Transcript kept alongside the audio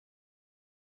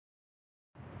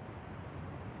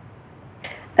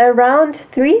Around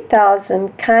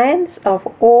 3,000 kinds of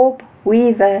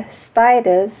orb-weaver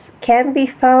spiders can be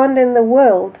found in the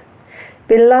world,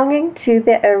 belonging to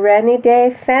the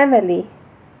Aranidae family.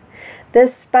 The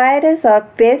spiders are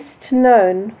best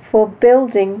known for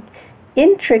building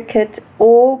intricate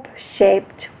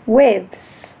orb-shaped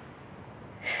webs.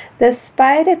 The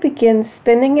spider begins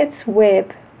spinning its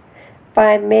web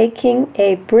by making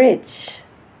a bridge.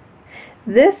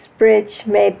 This bridge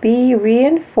may be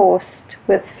reinforced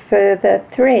with further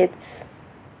threads.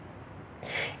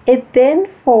 It then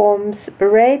forms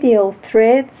radial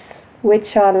threads,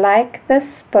 which are like the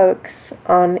spokes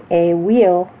on a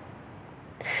wheel.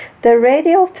 The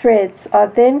radial threads are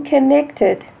then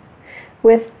connected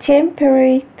with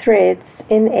temporary threads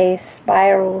in a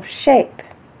spiral shape.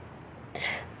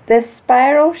 The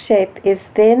spiral shape is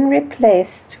then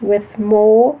replaced with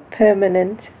more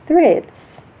permanent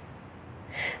threads.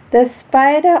 The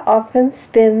spider often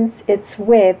spins its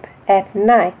web at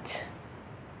night.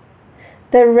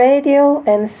 The radial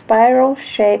and spiral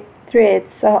shaped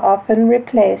threads are often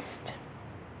replaced.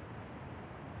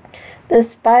 The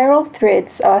spiral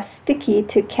threads are sticky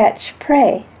to catch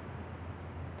prey.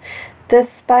 The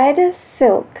spider's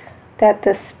silk that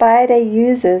the spider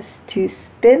uses to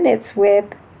spin its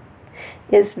web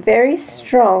is very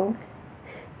strong,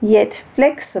 yet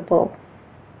flexible.